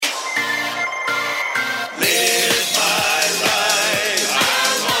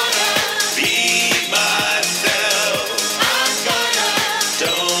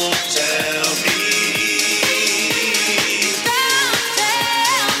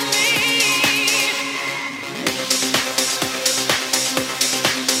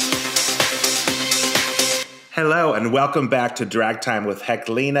Hello and welcome back to Drag Time with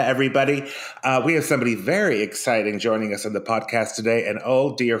Heklina, everybody. We have somebody very exciting joining us on the podcast today, an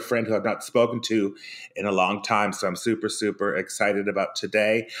old dear friend who I've not spoken to in a long time, so I'm super, super excited about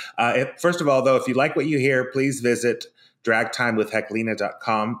today. First of all, though, if you like what you hear, please visit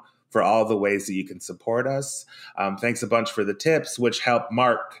dragtimewithheklina.com for all the ways that you can support us. Thanks a bunch for the tips, which help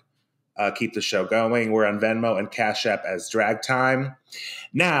Mark keep the show going. We're on Venmo and Cash App as Drag Time.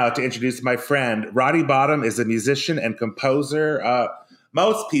 Now, to introduce my friend, Roddy Bottum is a musician and composer.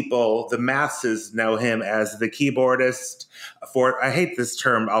 Most people, the masses, know him as the keyboardist for, I hate this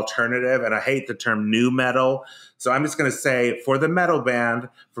term alternative, and I hate the term new metal. So I'm just going to say for the metal band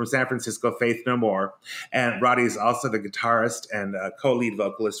from San Francisco, Faith No More. And Roddy is also the guitarist and co-lead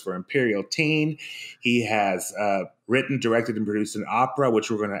vocalist for Imperial Teen. He has written, directed, and produced an opera, which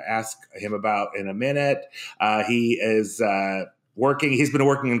we're going to ask him about in a minute. He is he's been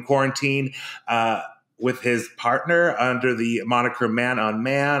working in quarantine with his partner under the moniker Man on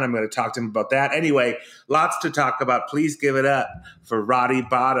Man. I'm going to talk to him about that. Anyway, lots to talk about. Please give it up for Roddy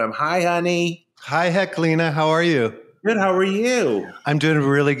Bottum. Hi, honey. Hi, Heklina. How are you? Good. How are you? I'm doing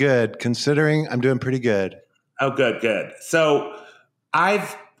really good, considering I'm doing pretty good. Oh, good. So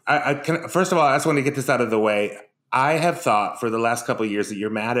first of all, I just want to get this out of the way. I have thought for the last couple of years that you're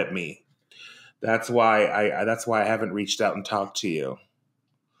mad at me. That's why I haven't reached out and talked to you.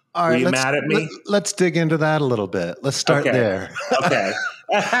 All right, Were you mad at me? Let's dig into that a little bit. Let's start there. Okay.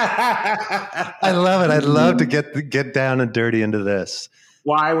 I love it. I'd love to get down and dirty into this.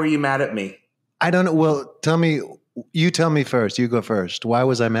 Why were you mad at me? I don't know. Well, tell me. You tell me first. You go first. Why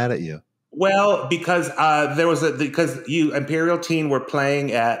was I mad at you? Well, because because you Imperial Teen were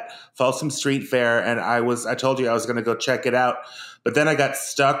playing at Folsom Street Fair, and I told you I was going to go check it out, but then I got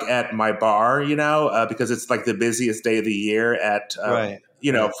stuck at my bar, because it's like the busiest day of the year at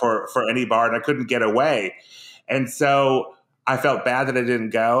for any bar, and I couldn't get away, and so I felt bad that I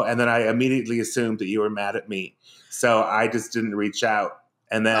didn't go, and then I immediately assumed that you were mad at me, so I just didn't reach out.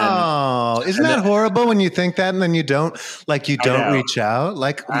 And then, isn't that horrible when you think that and then you don't reach out?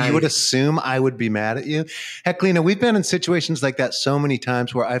 Like you would assume I would be mad at you. Heklina, we've been in situations like that so many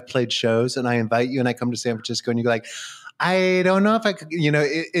times where I've played shows and I invite you and I come to San Francisco and you're like, I don't know if I could,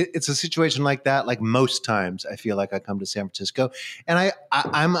 it's a situation like that. Like most times I feel like I come to San Francisco and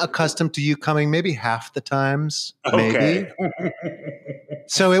I'm accustomed to you coming maybe half the times, maybe.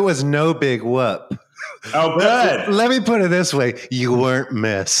 So it was no big whoop. Oh, good. Let me put it this way. You weren't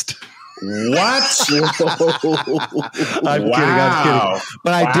missed. What? I'm kidding.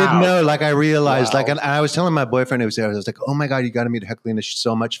 But I did know, I realized, and I was telling my boyfriend who was there, I was like, oh my God, you got to meet Heklina. She's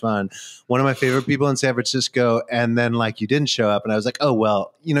so much fun. One of my favorite people in San Francisco. And then you didn't show up. And I was like, oh,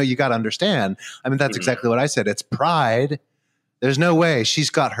 well, you got to understand. I mean, that's exactly what I said. It's pride. There's no way.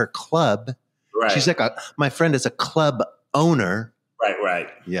 She's got her club. Right. She's my friend is a club owner. Right.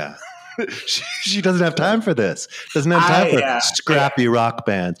 Yeah. She doesn't have time for this. Doesn't have time for scrappy rock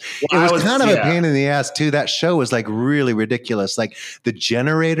bands. Well, it was kind of a pain in the ass too. That show was really ridiculous. The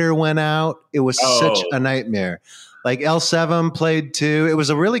generator went out. It was such a nightmare. L7 played too. It was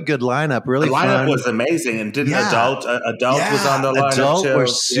a really good lineup. Really, the lineup was amazing. And didn't Adult was on the lineup Adult too. Were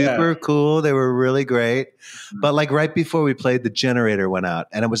super cool. They were really great. But right before we played, the generator went out,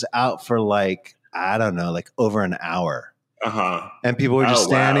 and it was out for I don't know, over an hour. And people were just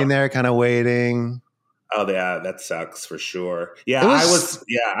standing there kind of waiting. Oh yeah, that sucks for sure. Yeah,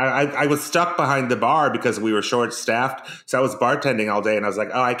 I was stuck behind the bar because we were short staffed. So I was bartending all day and I was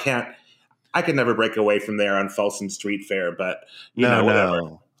like, I could never break away from there on Folsom Street Fair, but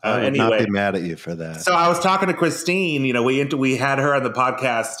whatever. I would not be mad at you for that. So I was talking to Christine, we had her on the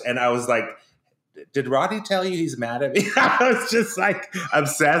podcast and I was like, did Roddy tell you he's mad at me? I was just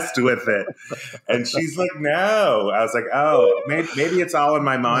obsessed with it. And she's like, no. I was like, oh, maybe it's all in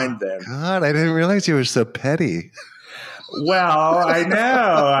my mind then. God, I didn't realize you were so petty. Well, I know.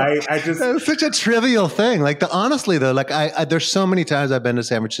 I just it's such a trivial thing. Honestly though, there's so many times I've been to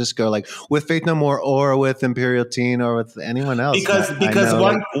San Francisco, with Faith No More or with Imperial Teen or with anyone else. Because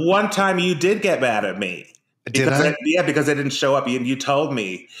one time you did get mad at me. Because I didn't show up. You told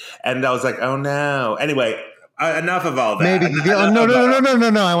me, and I was like, "Oh no!" Anyway, enough of all that. Maybe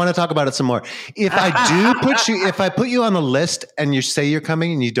no. I want to talk about it some more. If I put you on the list, and you say you're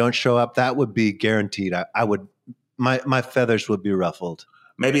coming and you don't show up, that would be guaranteed. I would, my feathers would be ruffled.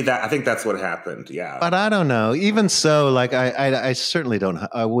 Maybe I think that's what happened. Yeah, but I don't know. Even so, I certainly don't.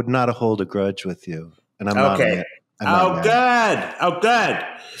 I would not hold a grudge with you, and I'm not. Okay. Good.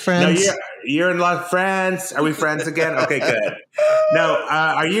 Friends. No, you're in love, friends. Are we friends again? Okay, good.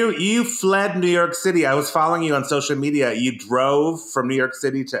 Now, you fled New York City. I was following you on social media. You drove from New York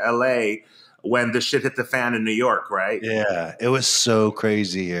City to LA. when the shit hit the fan in New York, right? Yeah, it was so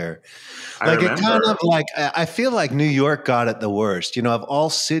crazy here. I Like it remember. kind of like I feel like New York got it the worst. You know, of all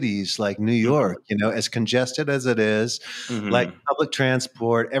cities, like New York, you know, as congested as it is, like public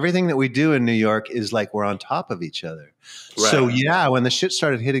transport, everything that we do in New York is like we're on top of each other. Right. So yeah, when the shit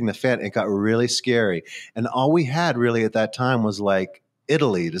started hitting the fan, it got really scary. And all we had really at that time was like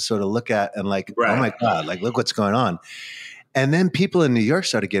Italy to sort of look at and like, oh my God, like look what's going on. And then people in New York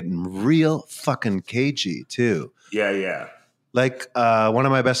started getting real fucking cagey too. Yeah, yeah. Like one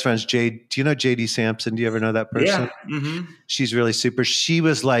of my best friends, Jade. Do you know JD Sampson? Do you ever know that person? Yeah. She's really super. She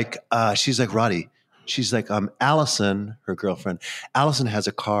was like, she's like, Roddy. She's like, Allison, her girlfriend. Allison has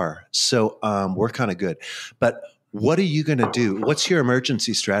a car, so we're kind of good. But what are you going to do? What's your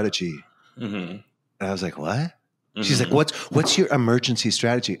emergency strategy? And I was like, what? She's like, what's your emergency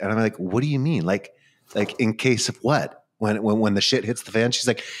strategy? And I'm like, what do you mean? Like in case of what? When the shit hits the fan? She's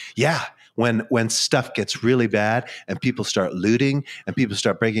like, yeah. When stuff gets really bad and people start looting and people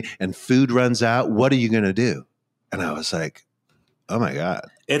start breaking and food runs out, what are you going to do? And I was like, oh my God.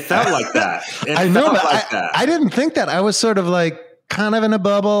 It felt like that. I know, but I didn't think that. I was sort of like kind of in a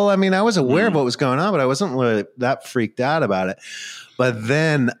bubble. I mean, I was aware of what was going on, but I wasn't really that freaked out about it. But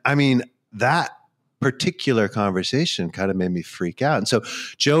then, I mean, that particular conversation kind of made me freak out. And so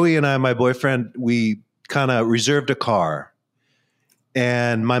Joey and I, my boyfriend, we kind of reserved a car.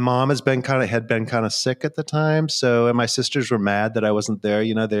 And my mom had been kind of sick at the time. So, and my sisters were mad that I wasn't there.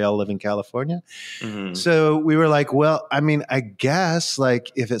 You know, they all live in California. So we were like, well, I mean, I guess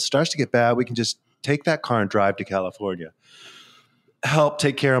like if it starts to get bad, we can just take that car and drive to California, help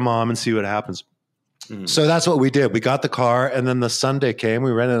take care of mom and see what happens. So that's what we did. We got the car and then the Sunday came,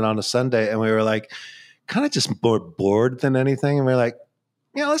 we rented it on a Sunday and we were like kind of just more bored than anything. And we were like,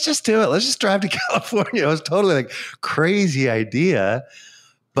 yeah, let's just do it. Let's just drive to California. It was totally like crazy idea.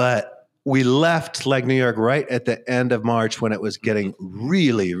 But we left like New York right at the end of March when it was getting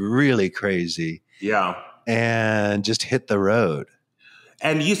really, really crazy. Yeah. And just hit the road.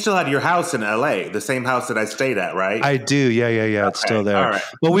 And you still had your house in LA, the same house that I stayed at, right? I do. Yeah. Okay. It's still there. All right.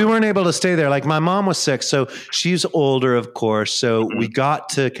 But we weren't able to stay there. Like my mom was sick. So she's older, of course. So we got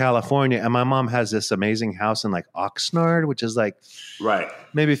to California and my mom has this amazing house in like Oxnard, which is like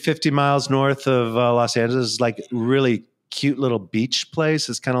maybe 50 miles north of Los Angeles. It's like really cute little beach place.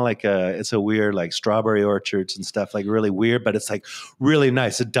 It's kind of like it's a weird like strawberry orchards and stuff, like really weird, but it's like really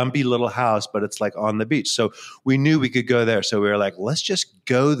nice. A dumpy little house, but it's like on the beach. So we knew we could go there. So we were like, let's just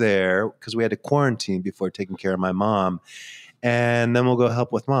go there because we had to quarantine before taking care of my mom. And then we'll go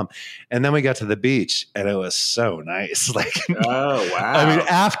help with mom. And then we got to the beach and it was so nice. Like, oh, wow. I mean,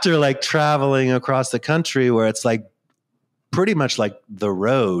 after like traveling across the country where it's like pretty much like The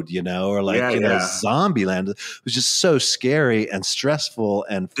Road, you know, or like, you know, Zombie Land. It was just so scary and stressful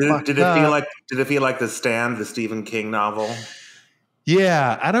and did it feel like The Stand, the Stephen King novel?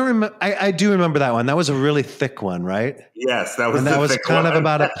 Yeah, I don't remember. I do remember that one. That was a really thick one, right? Yes, that was. And that was kind of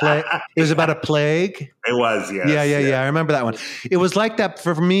about a plague. It was about a plague. It was, yes. Yeah. I remember that one. It was like that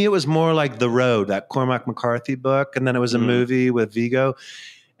for me. It was more like The Road, that Cormac McCarthy book, and then it was a movie with Viggo,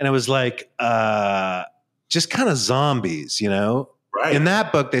 and it was like just kind of zombies, you know. Right. In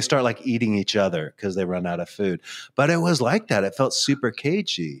that book, they start like eating each other because they run out of food. But it was like that. It felt super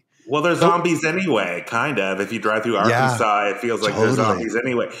cagey. Well, they're zombies anyway, kind of. If you drive through Arkansas, it feels like they're zombies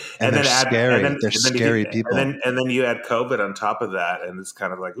anyway. And then scary. They're scary people. And then you add COVID on top of that, and it's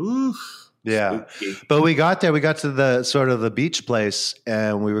kind of like, oof. Yeah. Spooky. But we got there. We got to the sort of the beach place,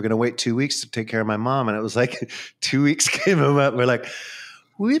 and we were going to wait 2 weeks to take care of my mom. And it was like 2 weeks came up. We're like,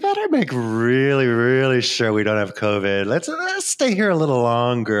 we better make really, really sure we don't have COVID. Let's stay here a little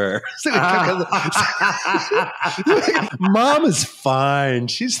longer. Mom is fine.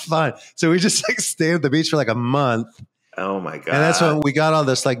 She's fine. So we just like stayed at the beach for like a month. Oh my God. And that's when we got all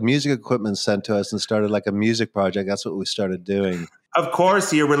this like music equipment sent to us and started like a music project. That's what we started doing. Of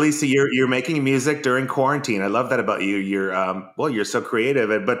course, you're making music during quarantine. I love that about you. You're so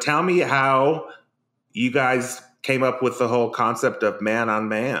creative. But tell me how you guys came up with the whole concept of Man on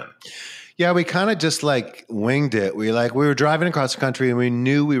Man. Yeah, we kind of just like winged it. We were driving across the country and we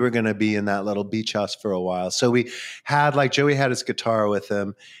knew we were going to be in that little beach house for a while. So we had like Joey had his guitar with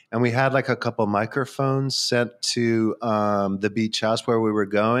him and we had like a couple microphones sent to the beach house where we were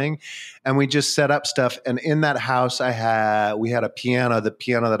going. And we just set up stuff. And in that house we had a piano, the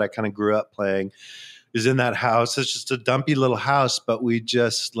piano that I kind of grew up playing is in that house. It's just a dumpy little house, but we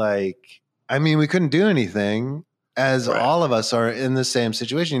just we couldn't do anything. As all of us are in the same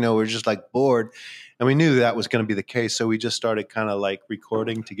situation, you know, we're just like bored and we knew that was going to be the case. So we just started kind of like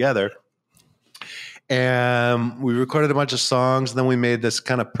recording together. And we recorded a bunch of songs. And then we made this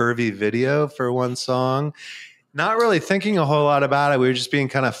kind of pervy video for one song. Not really thinking a whole lot about it. We were just being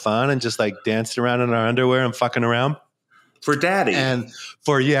kind of fun and just like dancing around in our underwear and fucking around. For Daddy. And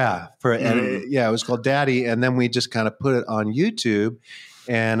it was called Daddy. And then we just kind of put it on YouTube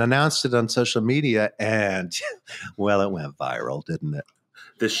and announced it on social media. And well, it went viral, didn't it?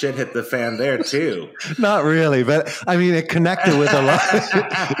 The shit hit the fan there too. Not really, but I mean, it connected with a lot.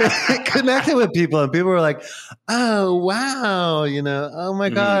 It connected with people, and people were like, "Oh wow, oh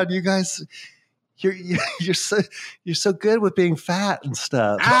my god, you guys, you're so good with being fat and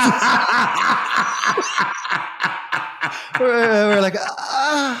stuff." we're like,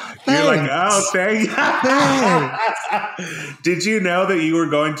 thanks. You're like, oh, thanks. Did you know that you were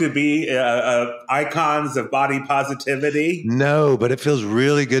going to be icons of body positivity? No, but it feels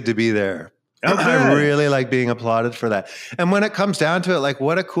really good to be there. Okay. I really like being applauded for that. And when it comes down to it, like,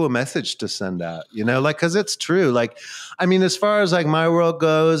 what a cool message to send out, like, because it's true. Like, I mean, as far as like my world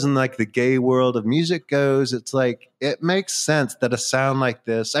goes and like the gay world of music goes, it's like, it makes sense that a sound like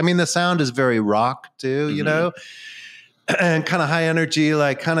this, I mean, the sound is very rock too, and kind of high energy,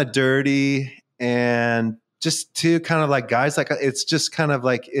 like kind of dirty, and just two kind of like guys, like it's just kind of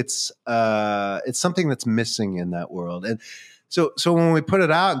like it's something that's missing in that world. And so when we put it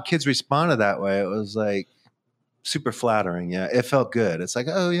out and kids responded that way, it was like super flattering. Yeah, it felt good. It's like,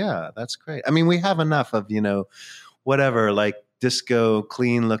 oh yeah, that's great. I mean, we have enough of whatever, like disco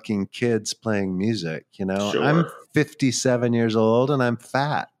clean looking kids playing music. Sure. I'm 57 years old and I'm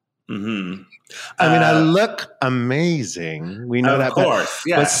fat. Mm-hmm. I mean, I look amazing. We know that, of course,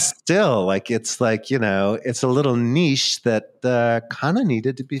 but still, like it's like it's a little niche that kind of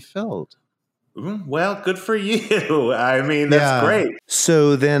needed to be filled. Well, good for you. I mean, that's great.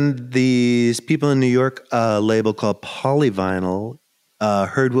 So then these people in New York, a label called Polyvinyl,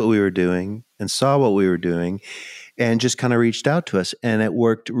 heard what we were doing and saw what we were doing, and just kind of reached out to us, and it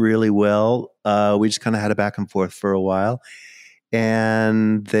worked really well. We just kind of had a back and forth for a while.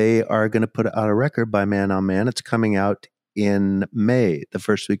 And they are going to put out a record by Man on Man. It's coming out in May, the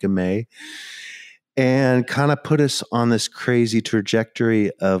first week of May, and kind of put us on this crazy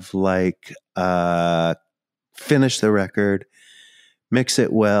trajectory of like finish the record, mix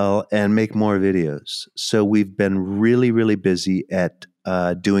it well, and make more videos. So we've been really, really busy at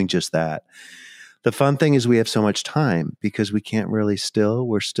doing just that. The fun thing is we have so much time because we can't really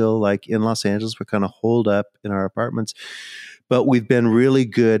we're still like in Los Angeles. We're kind of holed up in our apartments. But we've been really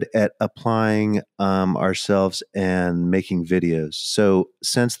good at applying ourselves and making videos. So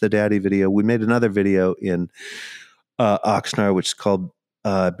since the Daddy video, we made another video in Oxnard, which is called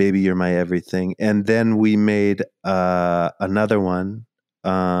Baby, You're My Everything. And then we made another one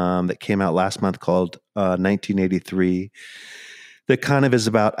that came out last month called 1983 that kind of is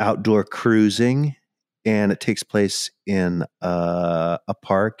about outdoor cruising. And it takes place in a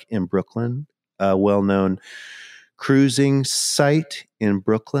park in Brooklyn, a well-known cruising site in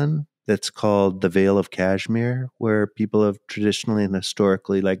Brooklyn that's called the Vale of Cashmere, where people have traditionally and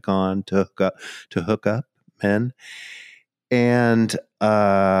historically like gone to hook up men. And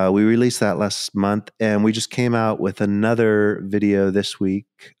we released that last month, and we just came out with another video this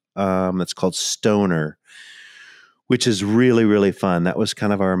week that's called Stoner, which is really, really fun. That was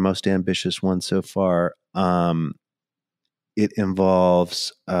kind of our most ambitious one so far. It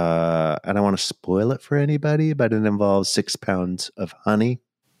involves, I don't want to spoil it for anybody, but it involves 6 pounds of honey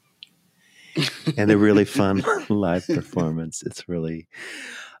and a really fun live performance. It's really,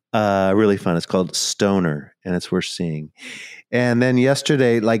 really fun. It's called Stoner, and it's worth seeing. And then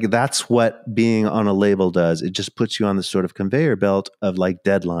yesterday, like that's what being on a label does. It just puts you on this sort of conveyor belt of like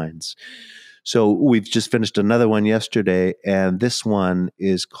deadlines. So we've just finished another one yesterday, and this one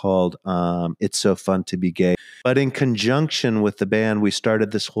is called It's So Fun to Be Gay. But in conjunction with the band, we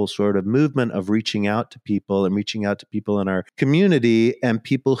started this whole sort of movement of reaching out to people and reaching out to people in our community and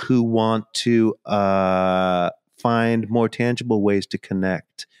people who want to find more tangible ways to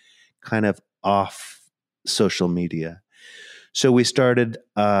connect kind of off social media. So we started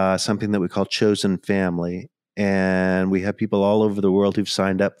something that we call Chosen Family, and we have people all over the world who've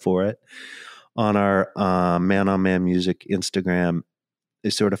signed up for it. On our Man on Man Music Instagram, they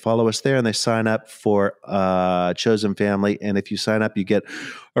sort of follow us there and they sign up for Chosen Family. And if you sign up, you get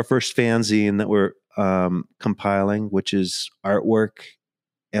our first fanzine that we're compiling, which is artwork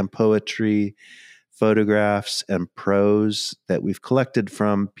and poetry, photographs and prose that we've collected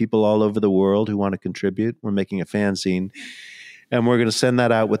from people all over the world who want to contribute. We're making a fanzine, and we're going to send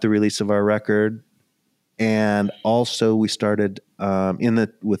that out with the release of our record. And also, we started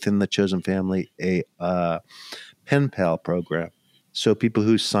within the Chosen Family a pen pal program. So people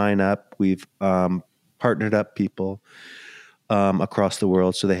who sign up, we've partnered up people across the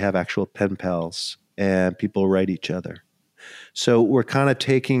world. So they have actual pen pals and people write each other. So we're kind of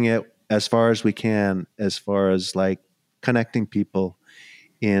taking it as far as we can, as far as like connecting people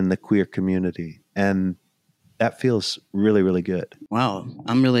in the queer community. And that feels really, really good. Wow.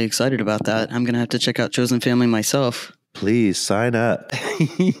 I'm really excited about that. I'm going to have to check out Chosen Family myself. Please sign up.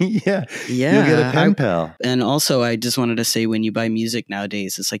 Yeah. You'll get a pen pal. And also, I just wanted to say, when you buy music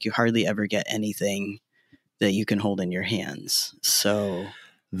nowadays, it's like you hardly ever get anything that you can hold in your hands. So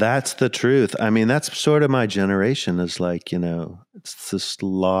that's the truth. I mean, that's sort of my generation is like, it's this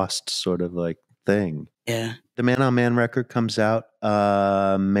lost sort of like thing. Yeah. The Man on Man record comes out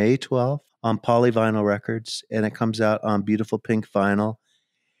May 12th on Polyvinyl Records, and it comes out on Beautiful Pink Vinyl.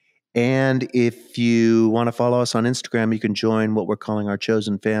 And if you want to follow us on Instagram, you can join what we're calling our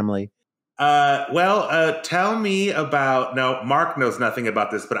Chosen Family. Tell me about, no, Mark knows nothing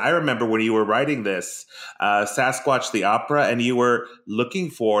about this, but I remember when you were writing this, Sasquatch the Opera, and you were looking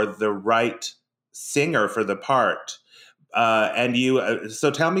for the right singer for the part.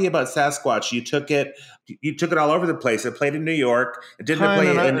 So tell me about Sasquatch. You took it all over the place. It played in New York. It didn't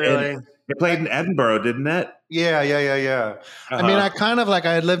play it played in Edinburgh, didn't it? Yeah. Uh-huh. I mean,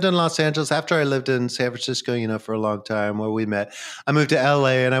 I lived in Los Angeles after I lived in San Francisco, for a long time where we met. I moved to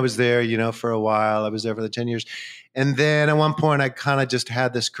LA and I was there, for a while. I was there for the 10 years. And then at one point I kind of just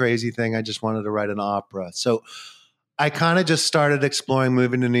had this crazy thing. I just wanted to write an opera. So I kind of just started exploring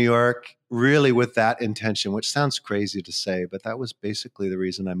moving to New York really with that intention, which sounds crazy to say, but that was basically the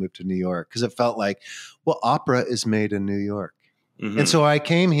reason I moved to New York, because it felt like, well, opera is made in New York. Mm-hmm. And so I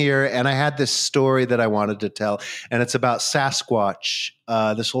came here and I had this story that I wanted to tell, and it's about Sasquatch,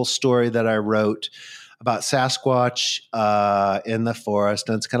 this whole story that I wrote about Sasquatch in the forest.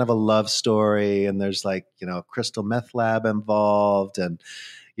 And it's kind of a love story, and there's like, a crystal meth lab involved and,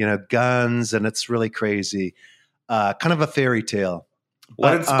 guns, and it's really crazy. Kind of a fairy tale.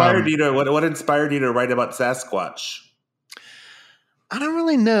 What inspired you to write about Sasquatch? I don't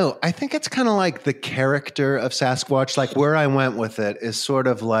really know. I think it's kind of like the character of Sasquatch. Like where I went with it is sort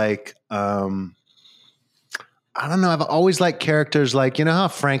of like, I don't know. I've always liked characters like, how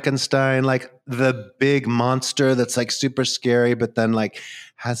Frankenstein, like the big monster that's like super scary, but then like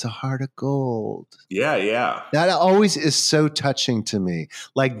has a heart of gold. Yeah. That always is so touching to me.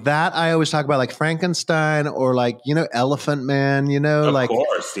 Like that, I always talk about like Frankenstein or like, Elephant Man, Of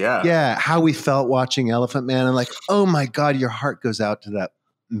course, yeah. Yeah, how we felt watching Elephant Man and like, oh my God, your heart goes out to that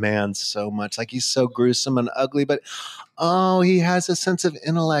man so much. Like he's so gruesome and ugly, but he has a sense of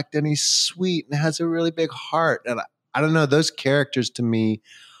intellect and he's sweet and has a really big heart. And I don't know, those characters to me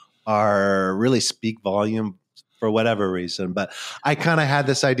are really speak volume for whatever reason. But I kind of had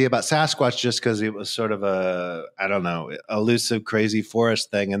this idea about Sasquatch just because it was sort of a, I don't know, elusive, crazy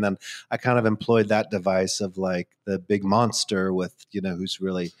forest thing. And then I kind of employed that device of like the big monster with, who's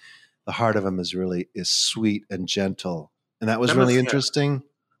really, the heart of him is sweet and gentle. And that was really interesting.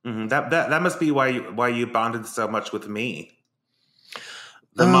 Mm-hmm. That must be why you bonded so much with me.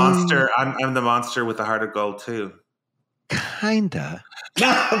 The monster. I'm the monster with the heart of gold too. Kinda.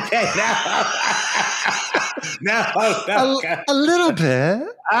 Okay. No. A little bit.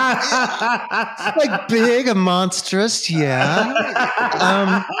 Like big and monstrous. Yeah.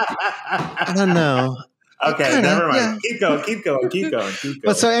 I don't know. Okay, never mind. Yeah. Keep going.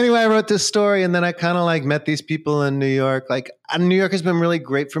 But so anyway, I wrote this story and then I kind of like met these people in New York. Like New York has been really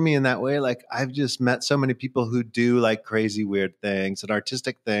great for me in that way. Like I've just met so many people who do like crazy, weird things and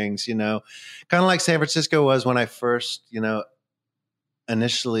artistic things, kind of like San Francisco was when I first,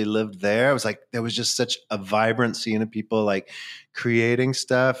 initially lived there. I was like, there was just such a vibrant scene of people like creating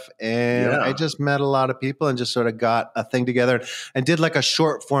stuff. And I just met a lot of people and just sort of got a thing together and did like a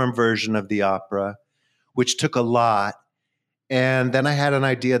short form version of the opera, which took a lot. And then I had an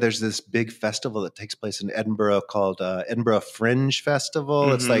idea. There's this big festival that takes place in Edinburgh called Edinburgh Fringe Festival.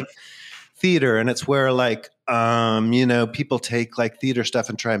 Mm-hmm. It's like theater, and it's where like, people take like theater stuff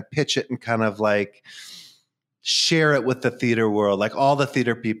and try and pitch it and kind of like share it with the theater world. Like all the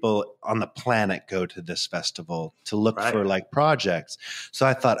theater people on the planet go to this festival to look for like projects. So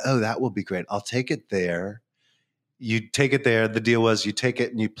I thought, that will be great. I'll take it there. You take it there. The deal was you take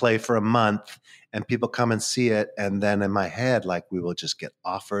it and you play for a month and people come and see it. And then in my head, like we will just get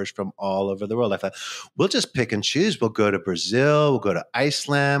offers from all over the world. I thought, we'll just pick and choose. We'll go to Brazil. We'll go to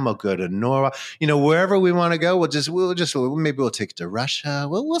Iceland. We'll go to Norway. Wherever we want to go, maybe we'll take it to Russia.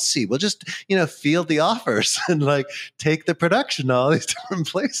 We'll see. We'll just, field the offers and like take the production to all these different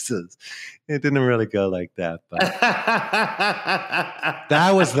places. It didn't really go like that, but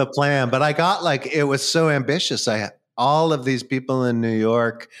that was the plan. But I got like, it was so ambitious. I had all of these people in New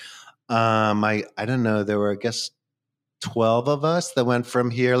York I don't know. There were, I guess, 12 of us that went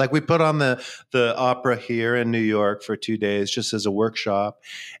from here. Like we put on the opera here in New York for 2 days just as a workshop.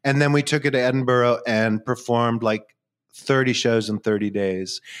 And then we took it to Edinburgh and performed like 30 shows in 30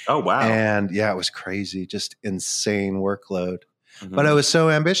 days. Oh, wow. And yeah, it was crazy, just insane workload. Mm-hmm. But I was so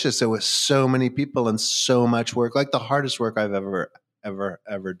ambitious. There was so many people and so much work, like the hardest work I've ever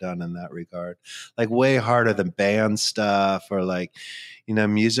done in that regard, like way harder than band stuff or like,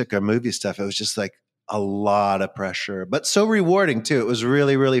 music or movie stuff. It was just like a lot of pressure, but so rewarding too. It was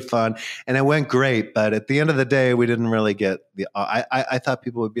really, really fun and it went great. But at the end of the day, we didn't really get I thought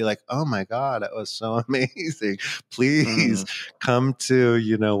people would be like, oh my God, it was so amazing. Please come to,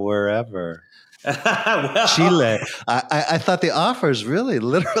 wherever. Well, Chile. I thought the offers really,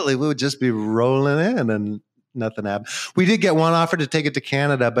 literally, we would just be rolling in and nothing happened. We did get one offer to take it to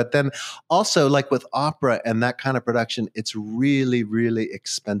Canada, but then also like with opera and that kind of production, it's really, really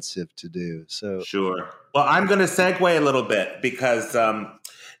expensive to do. So sure. Well, I'm going to segue a little bit because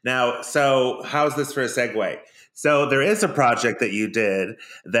so how's this for a segue? So there is a project that you did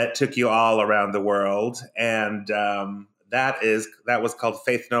that took you all around the world, and that was called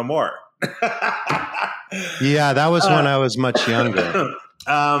Faith No More. Yeah, that was when I was much younger.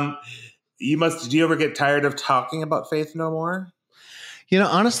 Do you ever get tired of talking about Faith No More?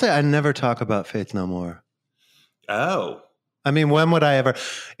 Honestly, I never talk about Faith No More. Oh. I mean, when would I ever,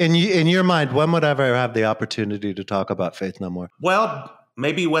 in your mind, when would I ever have the opportunity to talk about Faith No More? Well,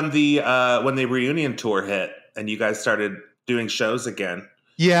 maybe when the reunion tour hit and you guys started doing shows again.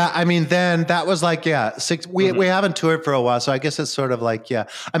 Yeah, I mean, then that was like, we haven't toured for a while, so I guess it's sort of like, yeah.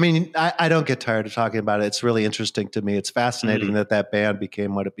 I mean, I don't get tired of talking about it. It's really interesting to me. It's fascinating that band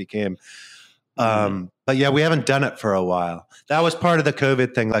became what it became. But yeah, we haven't done it for a while. That was part of the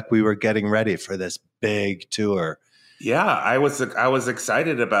COVID thing. Like we were getting ready for this big tour. Yeah, I was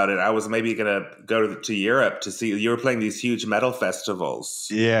excited about it. I was maybe going to go to Europe to see. You were playing these huge metal festivals.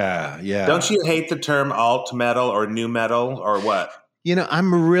 Yeah. Don't you hate the term alt metal or new metal or what?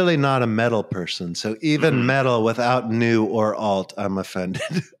 I'm really not a metal person. So even metal without new or alt, I'm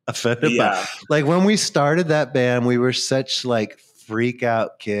offended. By. Like when we started that band, we were such like freak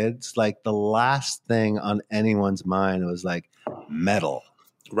out kids. Like the last thing on anyone's mind was like metal.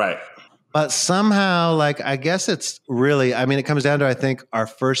 Right. But somehow, like, I guess it's really, I mean, it comes down to, I think, our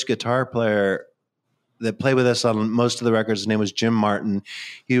first guitar player that played with us on most of the records, his name was Jim Martin.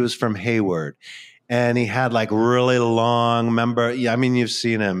 He was from Hayward. And he had like really long, you've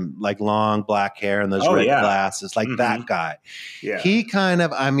seen him, like long black hair and those red glasses, like that guy. Yeah. He kind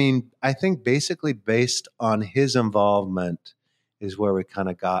of, I think basically based on his involvement is where we kind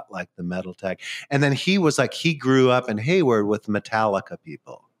of got like the metal tag. And then he was like, he grew up in Hayward with Metallica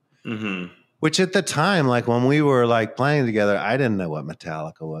people. Mm-hmm. Which at the time, like when we were like playing together, I didn't know what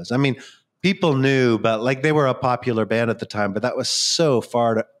Metallica was. I mean, people knew, but like they were a popular band at the time, but that was so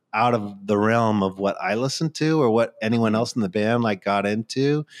far out of the realm of what I listened to or what anyone else in the band like got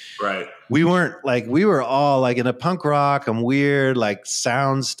into. Right. We were all like into punk rock and weird like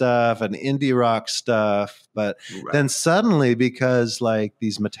sound stuff and indie rock stuff. But then suddenly, because like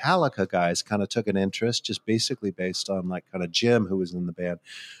these Metallica guys kind of took an interest just basically based on like kind of Jim, who was in the band,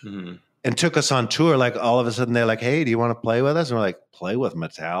 and took us on tour, like all of a sudden they're like, hey, do you want to play with us? And we're like, play with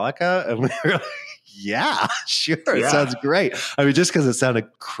Metallica? And we were like, yeah, sure. It sounds great. I mean, just because it sounded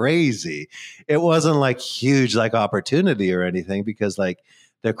crazy, it wasn't like huge like opportunity or anything because like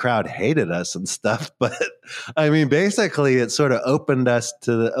the crowd hated us and stuff. But I mean, basically it sort of opened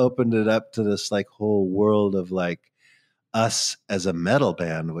it up to this like whole world of like us as a metal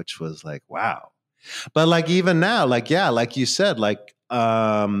band, which was like, wow. But like even now, like, yeah, like you said, like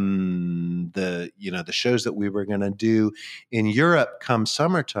the shows that we were going to do in Europe come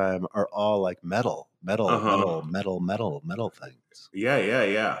summertime are all like metal things.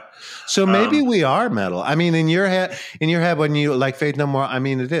 Yeah. So maybe we are metal. I mean, in your head when you like Faith No More, I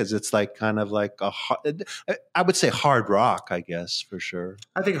mean, it is. It's like kind of like I would say hard rock, I guess, for sure.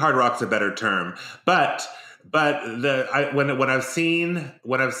 I think hard rock's a better term, but when I've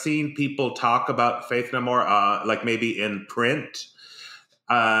seen people talk about Faith No More, like maybe in print,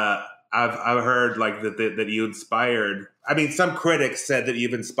 I've heard like that you inspired. I mean, some critics said that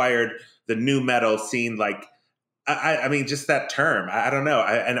you've inspired the new metal scene. Like, I mean, just that term. I don't know,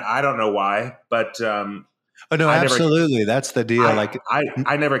 and I don't know why, but oh no, absolutely, that's the deal.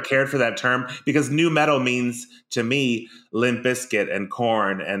 I never cared for that term because new metal means to me Limp Bizkit and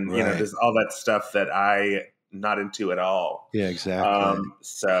Korn and there's all that stuff that I not into at all. Yeah, exactly.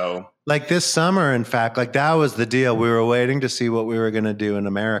 So like this summer, in fact, like that was the deal. We were waiting to see what we were going to do in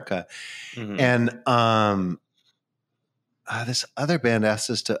America. And this other band asked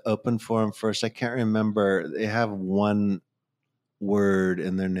us to open for them first. I can't remember. They have one word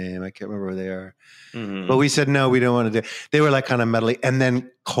in their name. I can't remember where they are. Mm-hmm. But we said, no, we don't want to do. They were like kind of metally. And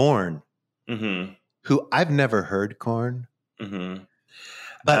then Korn, who I've never heard Korn.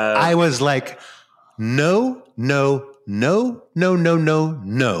 But I was like, no.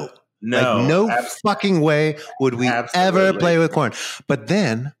 Like, no fucking way would we ever play with Korn. But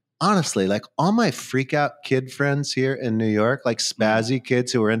then, honestly, like all my freak out kid friends here in New York, like spazzy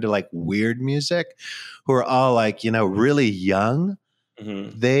kids who are into like weird music, who are all like, you know, really young,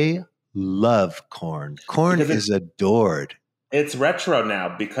 they love Korn. Korn is adored. It's retro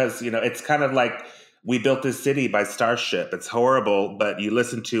now because, you know, it's kind of like We Built This City by Starship. It's horrible, but you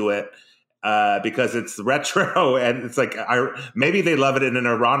listen to it because it's retro, and it's like maybe they love it in an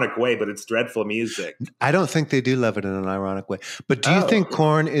ironic way, but it's dreadful music. I don't think they do love it in an ironic way. But do you think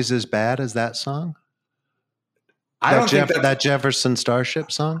Korn is as bad as that song? I don't think that Jefferson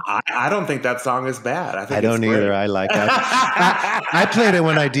Starship song. I don't think that song is bad. I don't either. I like it. I played it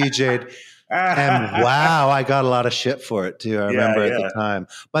when I DJ'd. And wow, I got a lot of shit for it too. I remember at the time.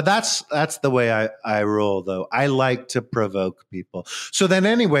 But that's the way I roll, though. I like to provoke people. So then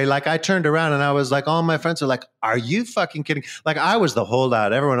anyway, like I turned around and I was like, all my friends are like, are you fucking kidding? Like I was the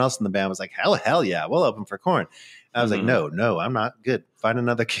holdout. Everyone else in the band was like, hell yeah, we'll open for Korn. I was like, no, I'm not good. Find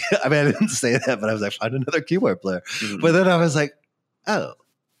another I mean, I didn't say that, but I was like, find another keyboard player. But then I was like, oh,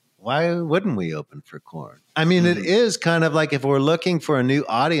 why wouldn't we open for Korn? I mean, it is kind of like if we're looking for a new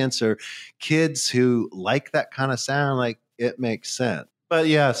audience or kids who like that kind of sound, like it makes sense. But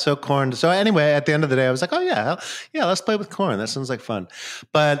yeah, so Korn. So anyway, at the end of the day, I was like, oh yeah, let's play with Korn. That sounds like fun.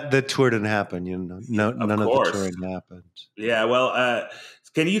 But the tour didn't happen. You know, none of the touring happened. Yeah, well,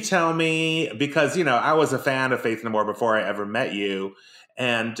 can you tell me, because, you know, I was a fan of Faith No More before I ever met you.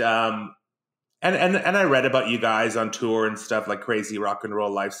 And I read about you guys on tour and stuff, like Crazy Rock and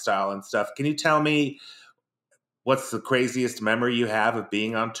Roll Lifestyle and stuff. Can you tell me what's the craziest memory you have of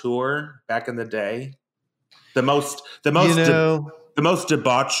being on tour back in the day? The most debauchery,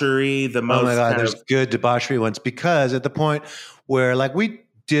 the most. Oh my God, there's good debauchery ones, because at the point where like we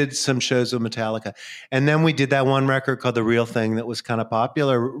did some shows with Metallica, and then we did that one record called The Real Thing that was kind of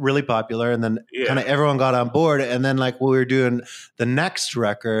popular, really popular, and then kind of everyone got on board. And then like we were doing the next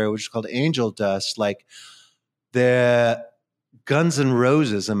record, which is called Angel Dust, like the Guns N'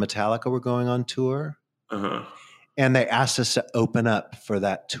 Roses and Metallica were going on tour, and they asked us to open up for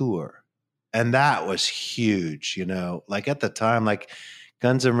that tour, and that was huge. You know, like at the time, like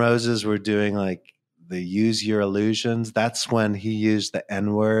Guns N' Roses were doing like the Use Your Illusions. That's when he used the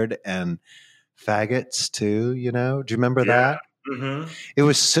N-word and faggots too, you know? Do you remember that? It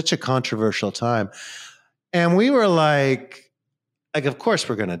was such a controversial time. And we were like, of course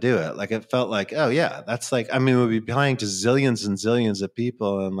we're going to do it. Like it felt like, oh yeah, that's like, I mean, we'd be playing to zillions and zillions of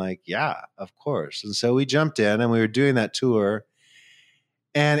people, and like, yeah, of course. And so we jumped in and we were doing that tour.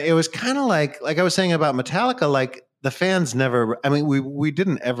 And it was kind of like I was saying about Metallica, like the fans never, I mean, we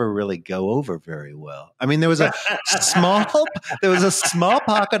didn't ever really go over very well. I mean, there was a small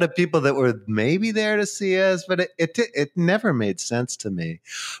pocket of people that were maybe there to see us, but it never made sense to me.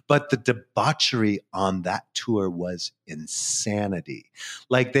 But the debauchery on that tour was insanity.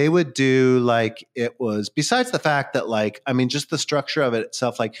 Like they would do, like it was, besides the fact that like, I mean, just the structure of it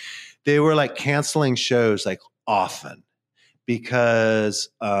itself, like they were like canceling shows like often because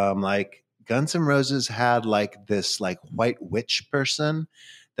like Guns N' Roses had like this like white witch person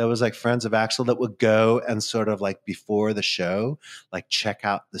that was like friends of Axl that would go and sort of like before the show, like check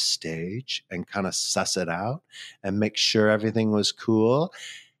out the stage and kind of suss it out and make sure everything was cool.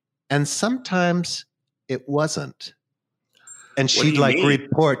 And sometimes it wasn't. And she'd like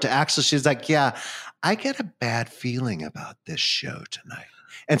report to Axl. She's like, yeah, I get a bad feeling about this show tonight.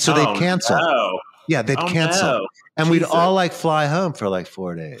 And so they'd cancel. No. Yeah, they'd cancel. No. And we'd all like fly home for like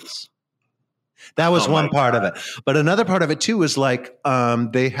 4 days. That was one part of it. But another part of it too was like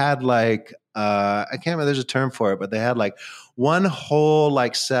they had like I can't remember, there's a term for it, but they had like one whole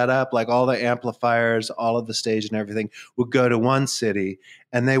like setup, like all the amplifiers, all of the stage and everything would go to one city,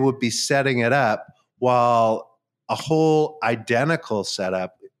 and they would be setting it up while a whole identical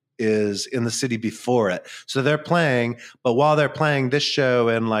setup is in the city before it. So they're playing, but while they're playing this show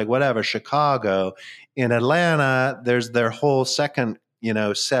in like whatever, Chicago, in Atlanta, there's their whole second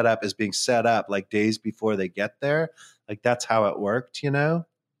setup is being set up like days before they get there. Like that's how it worked, you know?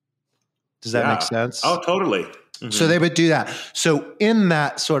 Does that make sense? Oh, totally. Mm-hmm. So they would do that. So in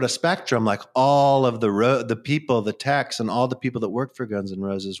that sort of spectrum, like all of the people, the techs and all the people that work for Guns N'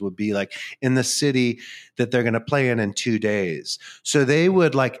 Roses would be like in the city that they're going to play in 2 days. So they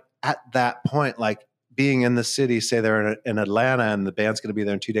would like at that point, like being in the city, say they're in Atlanta and the band's going to be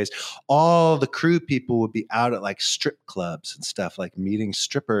there in 2 days, all the crew people would be out at like strip clubs and stuff, like meeting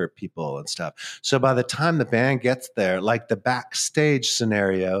stripper people and stuff. So by the time the band gets there, like the backstage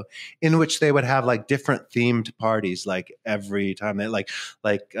scenario in which they would have like different themed parties, like every time they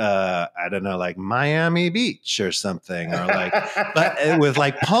I don't know, like Miami Beach or something, or like, but with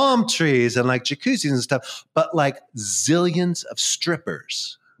like palm trees and like jacuzzis and stuff, but like zillions of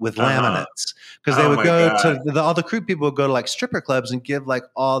strippers with laminates, because they would go to all the crew people would go to like stripper clubs and give like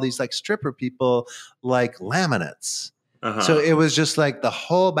all these like stripper people like laminates. So it was just like the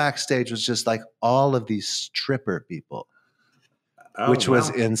whole backstage was just like all of these stripper people, which was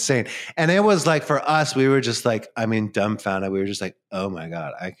insane. And it was like, for us, we were just like, I mean, dumbfounded. We were just like, oh my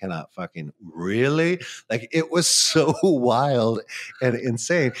God, I cannot fucking really. Like, it was so wild and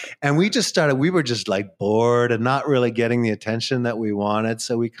insane. And we were just like bored and not really getting the attention that we wanted.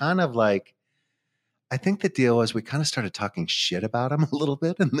 So we kind of like, I think the deal was we kind of started talking shit about him a little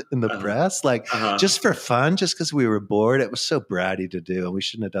bit in the press, like just for fun, just because we were bored. It was so bratty to do, and we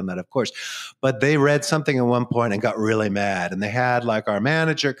shouldn't have done that, of course. But they read something at one point and got really mad, and they had like our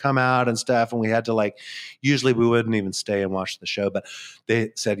manager come out and stuff, and we had to like, usually we wouldn't even stay and watch the show, but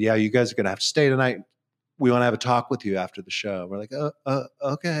they said, yeah, you guys are going to have to stay tonight. We want to have a talk with you after the show. We're like,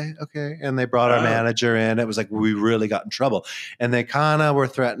 okay. And they brought our manager in. It was like, we really got in trouble. And they kind of were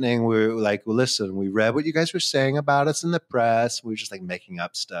threatening. We were like, well, listen, we read what you guys were saying about us in the press. We were just like making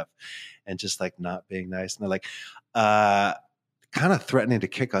up stuff and just like not being nice. And they're like, kind of threatening to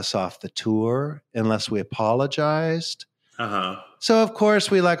kick us off the tour unless we apologized. So of course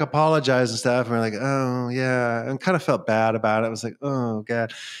we like apologized and stuff, and we're like, oh yeah, and kind of felt bad about it. I was like, oh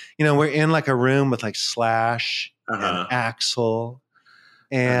God, we're in like a room with like Slash and Axl,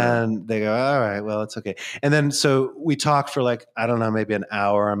 and they go, all right, well, it's okay. And then so we talked for like, I don't know, maybe an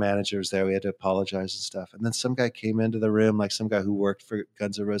hour. Our manager was there. We had to apologize and stuff. And then some guy came into the room, like some guy who worked for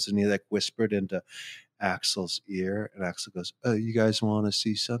Guns N' Roses, and he like whispered into Axl's ear, and Axl goes, oh, you guys want to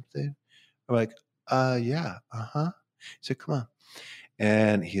see something? I'm like, yeah, He said, come on.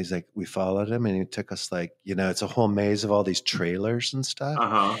 And he's like, we followed him, and he took us like, it's a whole maze of all these trailers and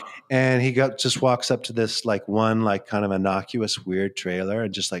stuff. And he just walks up to this like one, like kind of innocuous, weird trailer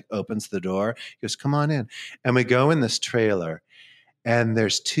and just like opens the door. He goes, come on in. And we go in this trailer, and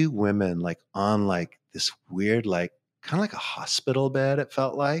there's two women like on like this weird, like kind of like a hospital bed, it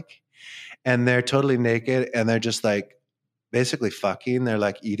felt like. And they're totally naked, and they're just like basically fucking. They're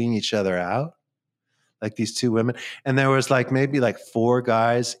like eating each other out. Like these two women. And there was like maybe like four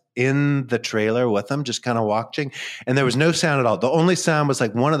guys in the trailer with them, just kind of watching. And there was no sound at all. The only sound was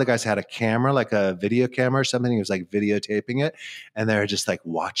like one of the guys had a camera, like a video camera or something. He was like videotaping it. And they were just like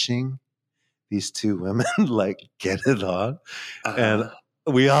watching these two women like get it on. And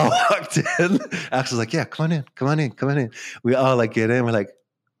we all walked in. Axl's like, yeah, come on in. We all like get in. We're like,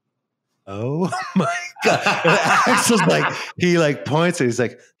 oh my God. And Axl's like, he like points and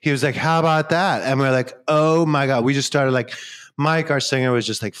he was like, how about that? And we're like, oh my God. We just started like, Mike, our singer, was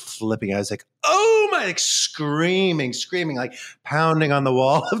just like flipping. I was like, oh my, like screaming, like pounding on the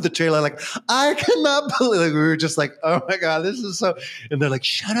wall of the trailer. Like, I cannot believe, like, we were just like, oh my God, this is so, and they're like,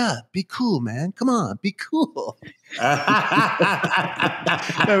 shut up, be cool, man. Come on, be cool. And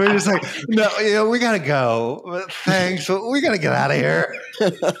we're just like, no, we got to go. Thanks. We got to get out of here.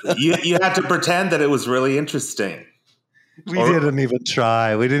 You had to pretend that it was really interesting. We didn't even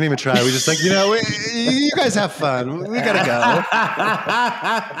try. We just like, you guys have fun. We got to go.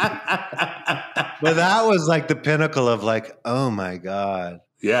 But that was like the pinnacle of like, oh my God.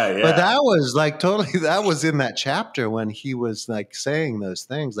 Yeah. But that was like totally, that was in that chapter when he was like saying those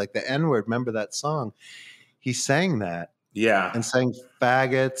things, like the N-word. Remember that song? He sang that. Yeah. And sang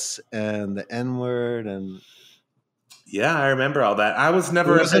faggots and the N-word and... Yeah, I remember all that. I was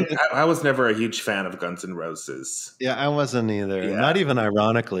never a huge fan of Guns N' Roses. Yeah, I wasn't either. Yeah. Not even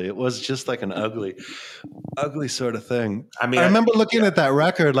ironically. It was just like an ugly sort of thing. I mean, I remember looking at that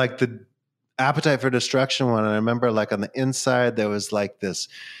record, like the Appetite for Destruction one, and I remember like on the inside there was like this,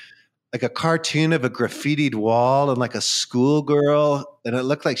 like a cartoon of a graffitied wall and like a schoolgirl, and it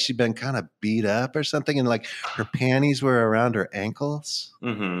looked like she'd been kind of beat up or something, and like her panties were around her ankles.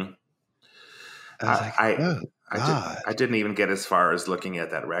 Mm-hmm. I was like, oh. I didn't even get as far as looking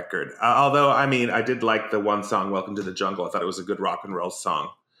at that record. Although, I mean, I did like the one song, Welcome to the Jungle. I thought it was a good rock and roll song.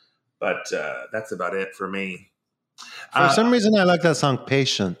 But that's about it for me. For some reason, I like that song,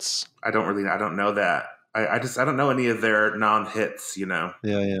 Patience. I don't know that. I don't know any of their non-hits,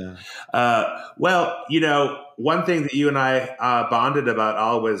 Yeah. Well, one thing that you and I bonded about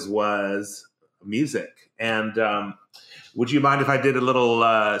always was music. And would you mind if I did a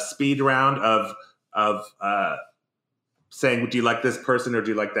little speed round of of saying, do you like this person or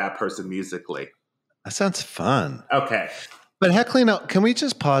do you like that person musically? That sounds fun. Okay. But Heclina, can we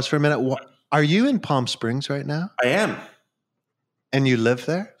just pause for a minute? Are you in Palm Springs right now? I am. And you live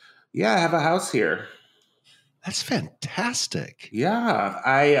there? Yeah, I have a house here. That's fantastic. Yeah,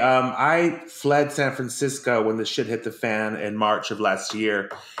 I fled San Francisco when the shit hit the fan in March of last year,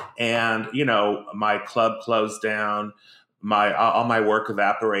 and my club closed down, all my work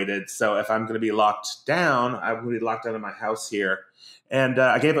evaporated. So if I'm going to be locked down, I'm going to be locked down in my house here. And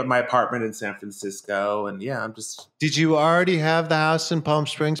I gave up my apartment in San Francisco, and yeah, I'm just. Did you already have the house in Palm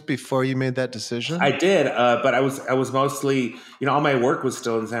Springs before you made that decision? I did, but I was mostly, all my work was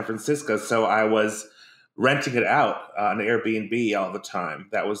still in San Francisco, so I was renting it out on Airbnb all the time.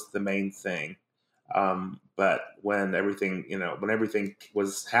 That was the main thing. But when everything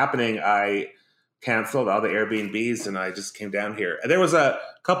was happening, I canceled all the Airbnbs and I just came down here. And there was a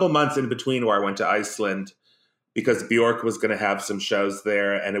couple months in between where I went to Iceland because Bjork was going to have some shows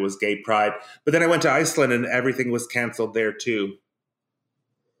there and it was Gay Pride. But then I went to Iceland and everything was canceled there too.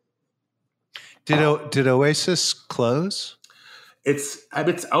 Did Oasis close? It's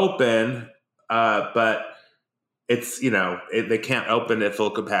open. But it's they can't open at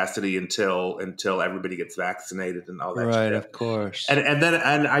full capacity until everybody gets vaccinated and all that. Right, shit. Of course. And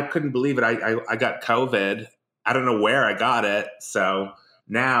then I couldn't believe it. I got COVID. I don't know where I got it. So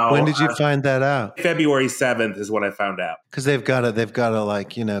now, when did you find that out? February 7th is when I found out. Because they've got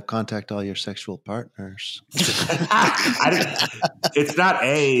to contact all your sexual partners. It's not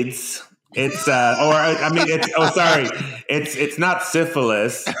AIDS. It's it's not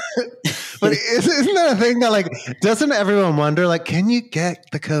syphilis. But isn't that a thing that doesn't everyone wonder can you get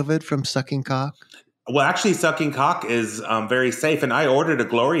the COVID from sucking cock? Well, actually, sucking cock is very safe, and I ordered a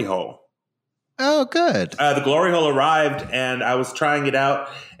glory hole. Oh, good. The glory hole arrived, and I was trying it out,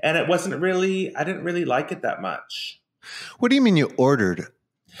 and I didn't really like it that much. What do you mean you ordered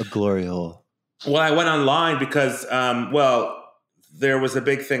a glory hole? Well, I went online because, there was a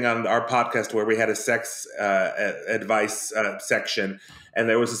big thing on our podcast where we had a sex advice section. And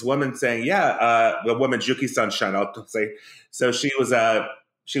there was this woman saying, the woman, Juki Sunshine, I'll say. So she was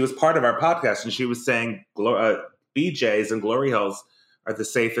part of our podcast and she was saying BJs and glory holes are the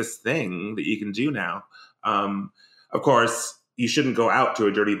safest thing that you can do now. Of course, you shouldn't go out to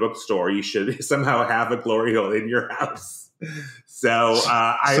a dirty bookstore. You should somehow have a glory hole in your house. So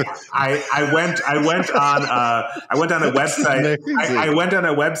I went on a website. I went on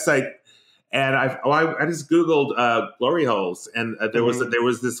a website and I just Googled glory holes, and there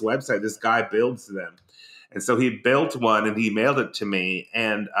was this website. This guy builds them, and so he built one and he mailed it to me,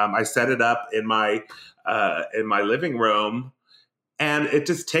 and I set it up in my living room, and it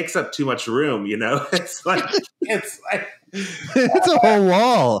just takes up too much room. It's like it's a whole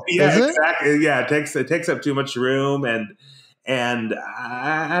wall. Yeah, exactly. Yeah, it takes up too much room, and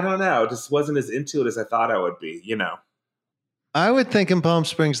I don't know, just wasn't as into it as I thought I would be. I would think in Palm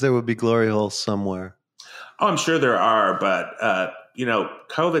Springs there would be glory holes somewhere. Oh, I'm sure there are, but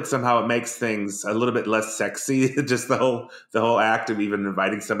COVID somehow it makes things a little bit less sexy. Just the whole act of even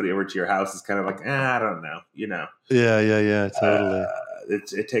inviting somebody over to your house is kind of like, I don't know, Yeah, totally.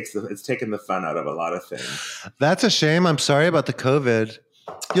 It's taken the fun out of a lot of things. That's a shame. I'm sorry about the COVID.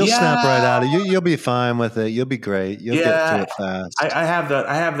 You'll snap right out of it. You'll be fine with it. You'll be great. You'll get through it fast. I have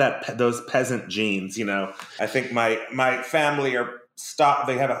those peasant genes. I think my family are stock.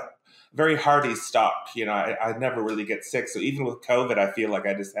 They have a very hardy stock. I never really get sick. So even with COVID, I feel like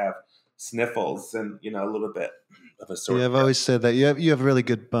I just have sniffles and a little bit of a sore. Yeah, I've always said that you have really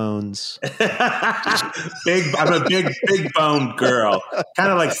good bones. I'm a big boned girl,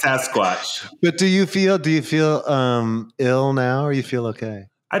 kind of like Sasquatch. But do you feel ill now, or you feel okay?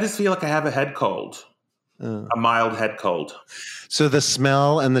 I just feel like I have a head cold, a mild head cold. So the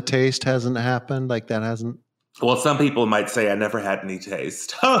smell and the taste hasn't happened, that hasn't. Well, some people might say I never had any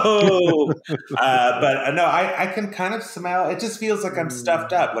taste. Oh, but no, I can kind of smell. It just feels like I'm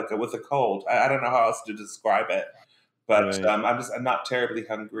stuffed up, with a cold. I don't know how else to describe it. But right. I'm not terribly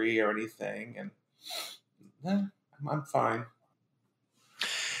hungry or anything, and I'm fine.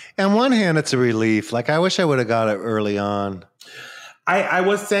 On one hand, it's a relief. I wish I would have got it early on. I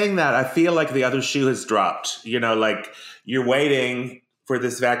was saying that I feel like the other shoe has dropped. You're waiting for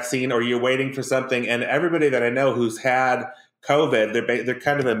this vaccine, or you're waiting for something, and everybody that I know who's had COVID, they're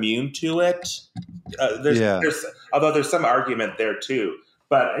kind of immune to it. Although there's some argument there too.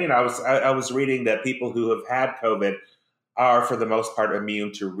 But I was reading that people who have had COVID are, for the most part,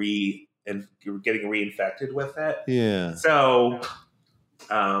 immune to getting reinfected with it. Yeah. So,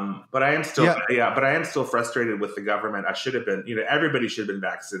 but I am still frustrated with the government. I should have been, everybody should have been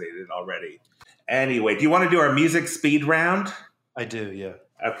vaccinated already. Anyway, do you want to do our music speed round? I do, yeah.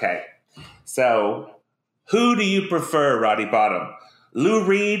 Okay. So, who do you prefer, Roddy Bottom? Lou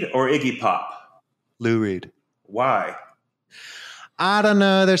Reed or Iggy Pop? Lou Reed. Why? I don't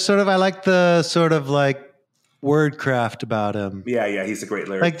know. I like the sort of like wordcraft about him. Yeah, he's a great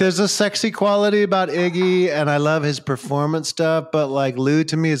lyricist. Like there's a sexy quality about Iggy, and I love his performance stuff, but like Lou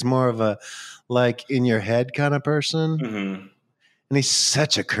to me is more of a like in your head kind of person. Mm-hmm. And he's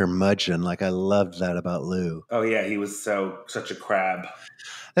such a curmudgeon. Like I loved that about Lou. Oh yeah, he was such a crab.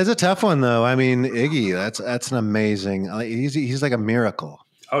 That's a tough one though. I mean, Iggy, that's an amazing. He's like a miracle.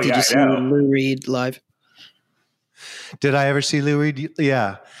 Oh Did yeah, you see Lou Reed live? Did I ever see Lou Reed?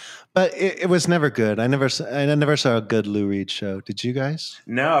 Yeah, but it was never good. I never saw a good Lou Reed show. Did you guys?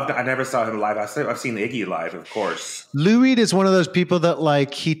 No, I never saw him live. I've seen Iggy live, of course. Lou Reed is one of those people that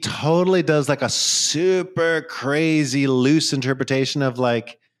like he totally does like a super crazy loose interpretation of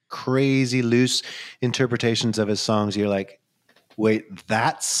like crazy loose interpretations of his songs. You're like, wait,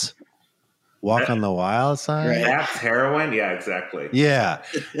 that's Walk on the Wild Side? Right. That's heroin? Yeah, exactly. Yeah.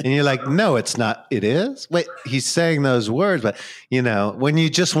 And you're like, no, it's not. It is? Wait, he's saying those words, but you know, when you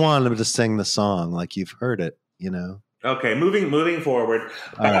just want him to sing the song, like you've heard it, you know? Okay, moving forward.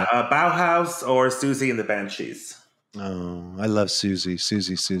 Right. Bauhaus or Susie and the Banshees? Oh, I love Susie,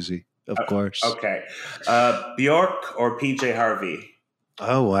 of course. Okay. Bjork or PJ Harvey?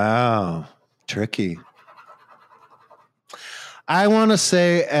 Oh, wow. Tricky. I want to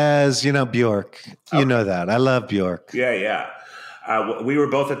say as, you know, Bjork. You know that. I love Bjork. Yeah. We were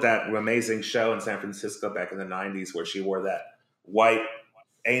both at that amazing show in San Francisco back in the 90s where she wore that white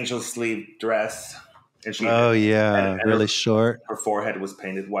angel sleeve dress. And she really short. Her forehead was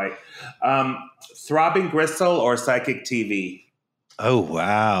painted white. Throbbing Gristle or Psychic TV? Oh,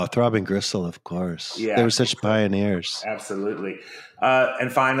 wow. Throbbing Gristle, of course. Yeah. They were such pioneers. Absolutely. And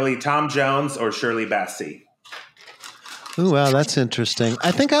finally, Tom Jones or Shirley Bassey? Oh, wow, that's interesting.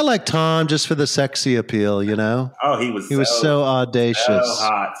 I think I like Tom just for the sexy appeal, you know? Oh, he was so audacious.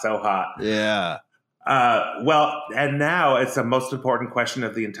 So hot. Yeah. Well, and now it's the most important question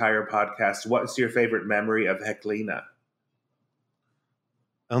of the entire podcast. What's your favorite memory of Heklina?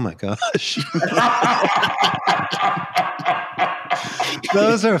 Oh, my gosh.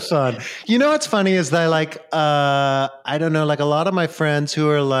 Those are fun. You know what's funny is that I don't know, like a lot of my friends who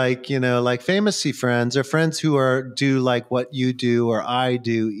are like, you know, like famous-y friends or friends who do like what you do or I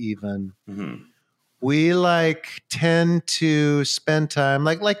do even. Mm-hmm. We like tend to spend time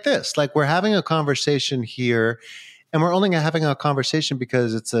like this. Like we're having a conversation here and we're only having a conversation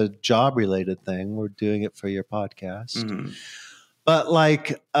because it's a job-related thing. We're doing it for your podcast. Mm-hmm. But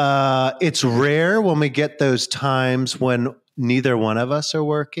like it's rare when we get those times when neither one of us are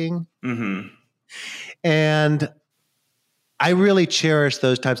working. Mm-hmm. And I really cherish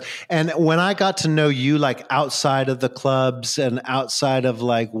those times. And when I got to know you, like outside of the clubs and outside of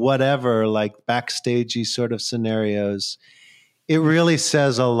like whatever, like backstagey sort of scenarios, it really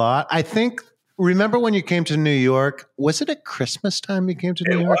says a lot. I think, remember when you came to New York? Was it at Christmas time you came to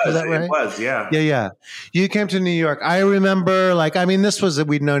New York? Is that right? It was, yeah. Yeah. You came to New York. I remember,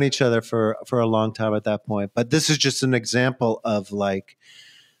 we'd known each other for a long time at that point. But this is just an example of like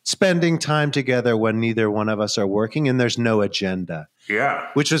spending time together when neither one of us are working and there's no agenda. Yeah.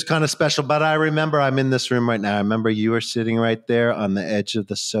 Which was kind of special. But I remember I'm in this room right now. I remember you were sitting right there on the edge of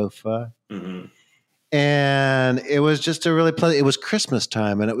the sofa. Mm-hmm. And it was just a really pleasant, it was Christmas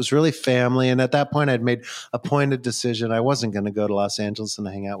time and it was really family. And at that point I'd made a pointed decision. I wasn't going to go to Los Angeles and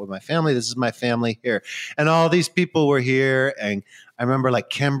hang out with my family. This is my family here. And all these people were here. And I remember like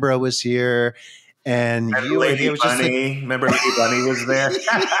Kimbra was here. And you Lady Bunny. Remember Lady Bunny was there?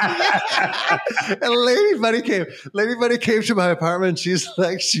 And Lady Bunny came. Lady Bunny came to my apartment. She's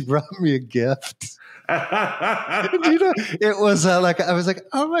like, she brought me a gift. You know, it was I was like,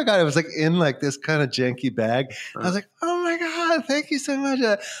 oh my God. It was like in like this kind of janky bag. I was like, oh my God, thank you so much.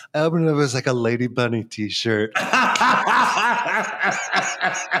 I opened it, it was like a Lady Bunny t-shirt.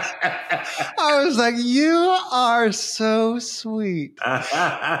 I was like, you are so sweet.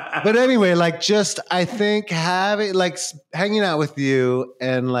 But anyway, like just, I think having like hanging out with you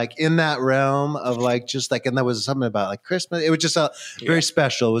and like in that realm of like, just like, and there was something about like Christmas. It was just very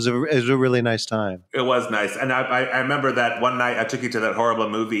special. It was a really nice time. It was nice. And I remember that one night I took you to that horrible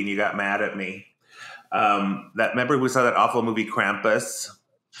movie and you got mad at me. Remember we saw that awful movie Krampus?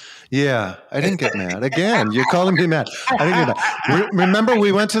 Yeah, I didn't get mad. Again, you're calling me mad. I didn't get mad. Remember,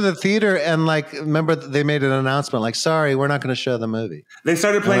 we went to the theater and remember they made an announcement like, sorry, we're not going to show the movie. They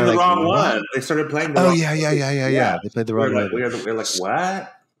started playing the wrong one. They started playing the wrong one. Yeah. They played the wrong one. We're like,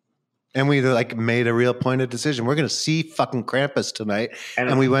 what? And we like made a real pointed decision. We're going to see fucking Krampus tonight.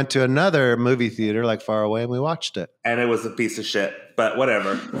 And we went to another movie theater like far away and we watched it. And it was a piece of shit, but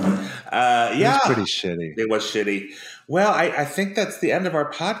whatever. It was pretty shitty. It was shitty. Well, I think that's the end of our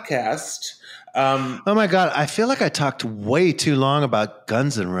podcast. Oh my God. I feel like I talked way too long about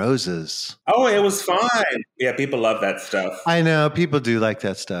Guns N' Roses. Oh, it was fine. Yeah, people love that stuff. I know. People do like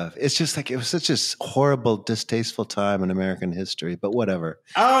that stuff. It's just like, it was such a horrible, distasteful time in American history, but whatever.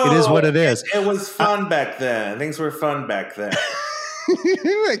 Oh, it is what it is. It was fun back then. Things were fun back then.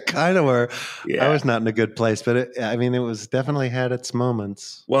 It kind of were. Yeah. I was not in a good place, but it was definitely had its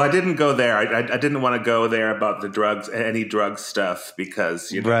moments. Well, I didn't go there. I didn't want to go there about the drugs, any drug stuff,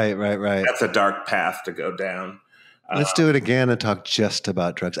 because right. That's a dark path to go down. Let's do it again and talk just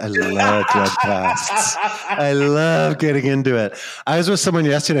about drugs. I love drug pasts. I love getting into it. I was with someone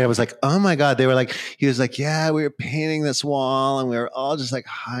yesterday. I was like, oh my God. He was like, yeah, we were painting this wall and we were all just like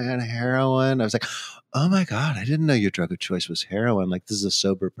high on heroin. I was like, oh my God, I didn't know your drug of choice was heroin. Like, this is a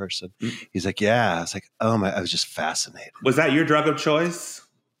sober person. He's like, yeah. I was like, oh my, I was just fascinated. Was that your drug of choice?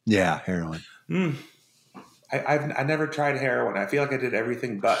 Yeah, heroin. I never tried heroin. I feel like I did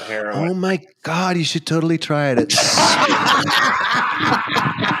everything but heroin. Oh my God, you should totally try it. It's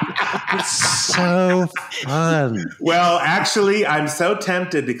so fun. Well, actually, I'm so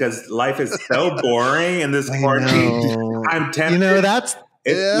tempted because life is so boring in this quarantine. I'm tempted. That's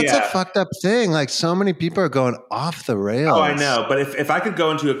a fucked up thing. Like, so many people are going off the rails. Oh, I know. But if I could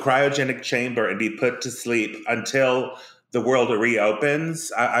go into a cryogenic chamber and be put to sleep until the world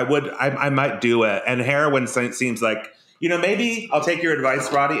reopens, I would. I might do it. And heroin seems like, maybe I'll take your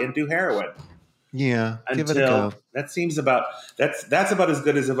advice, Roddy, and do heroin. Yeah, give it a go. That seems that's about as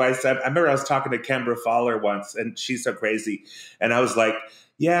good as advice. I remember I was talking to Kembra Fowler once, and she's so crazy. And I was like,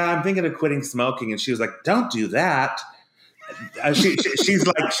 yeah, I'm thinking of quitting smoking. And she was like, don't do that. She's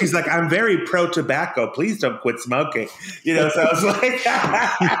like, I'm very pro tobacco. Please don't quit smoking. So I was like,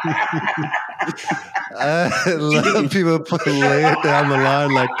 I love people lay it down the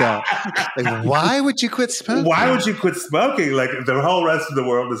line like that. Like, why would you quit smoking? Why would you quit smoking? Like, the whole rest of the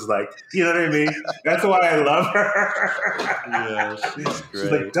world is like, you know what I mean? That's why I love her. Yeah, she's great.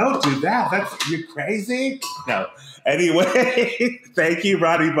 She's like, don't do that. You're crazy. No. Anyway, thank you,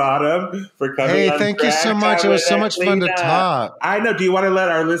 Roddy Bottum, for coming. Hey, thank you so much. It was so much fun to talk. I know. Do you want to let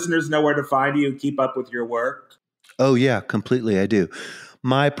our listeners know where to find you and keep up with your work? Oh, yeah, completely. I do.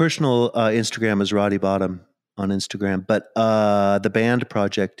 My personal Instagram is Roddy Bottum on Instagram, but the band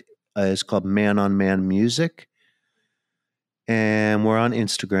project is called Man on Man Music, and we're on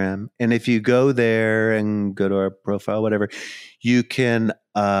Instagram. And if you go there and go to our profile, whatever, you can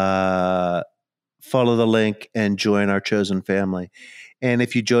follow the link and join our chosen family. And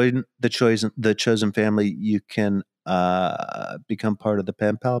if you join the chosen family, you can become part of the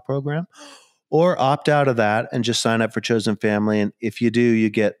Pen Pal program, or opt out of that and just sign up for chosen family. And if you do, you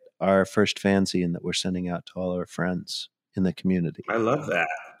get our first fanzine that we're sending out to all our friends in the community. I love that.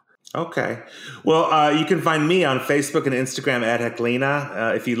 Okay. Well, you can find me on Facebook and Instagram at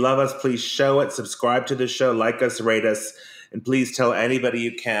Heklina. If you love us, please show it. Subscribe to the show, like us, rate us, and please tell anybody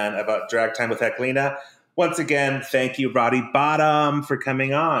you can about Drag Time with Heklina. Once again, thank you, Roddy Bottum, for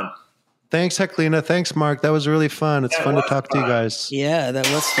coming on. Thanks, Heklina. Thanks, Mark. That was really fun. It's fun to talk to you guys. Yeah, that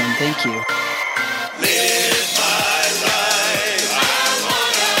was fun. Thank you.